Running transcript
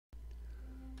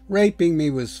Raping me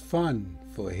was fun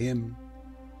for him.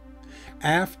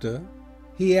 After,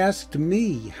 he asked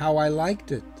me how I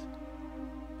liked it.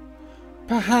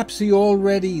 Perhaps he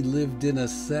already lived in a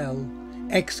cell,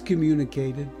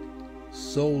 excommunicated,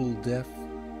 soul deaf.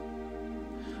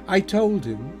 I told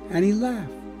him, and he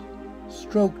laughed,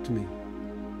 stroked me.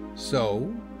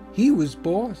 So, he was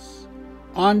boss,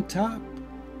 on top.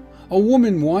 A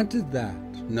woman wanted that,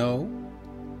 no?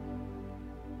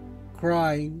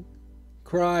 Crying,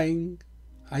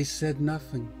 I said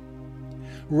nothing.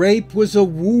 Rape was a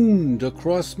wound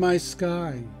across my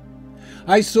sky.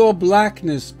 I saw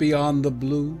blackness beyond the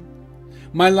blue.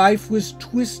 My life was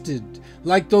twisted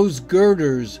like those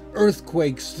girders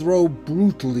earthquakes throw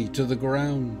brutally to the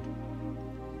ground.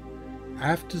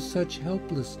 After such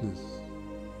helplessness,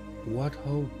 what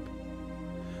hope?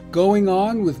 Going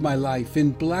on with my life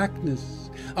in blackness,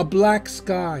 a black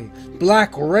sky,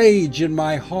 black rage in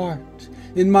my heart,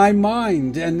 in my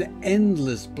mind, an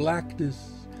endless blackness.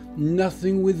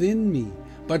 Nothing within me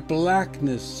but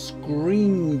blackness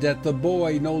screamed at the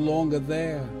boy no longer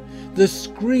there. The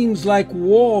screams like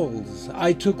walls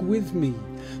I took with me,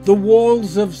 the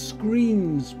walls of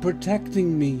screams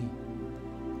protecting me.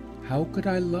 How could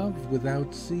I love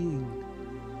without seeing?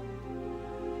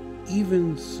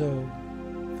 Even so,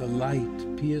 the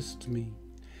light pierced me,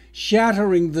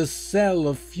 shattering the cell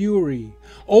of fury,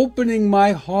 opening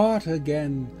my heart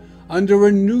again under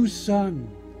a new sun,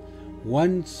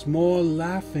 once more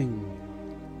laughing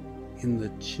in the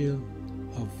chill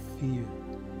of fear.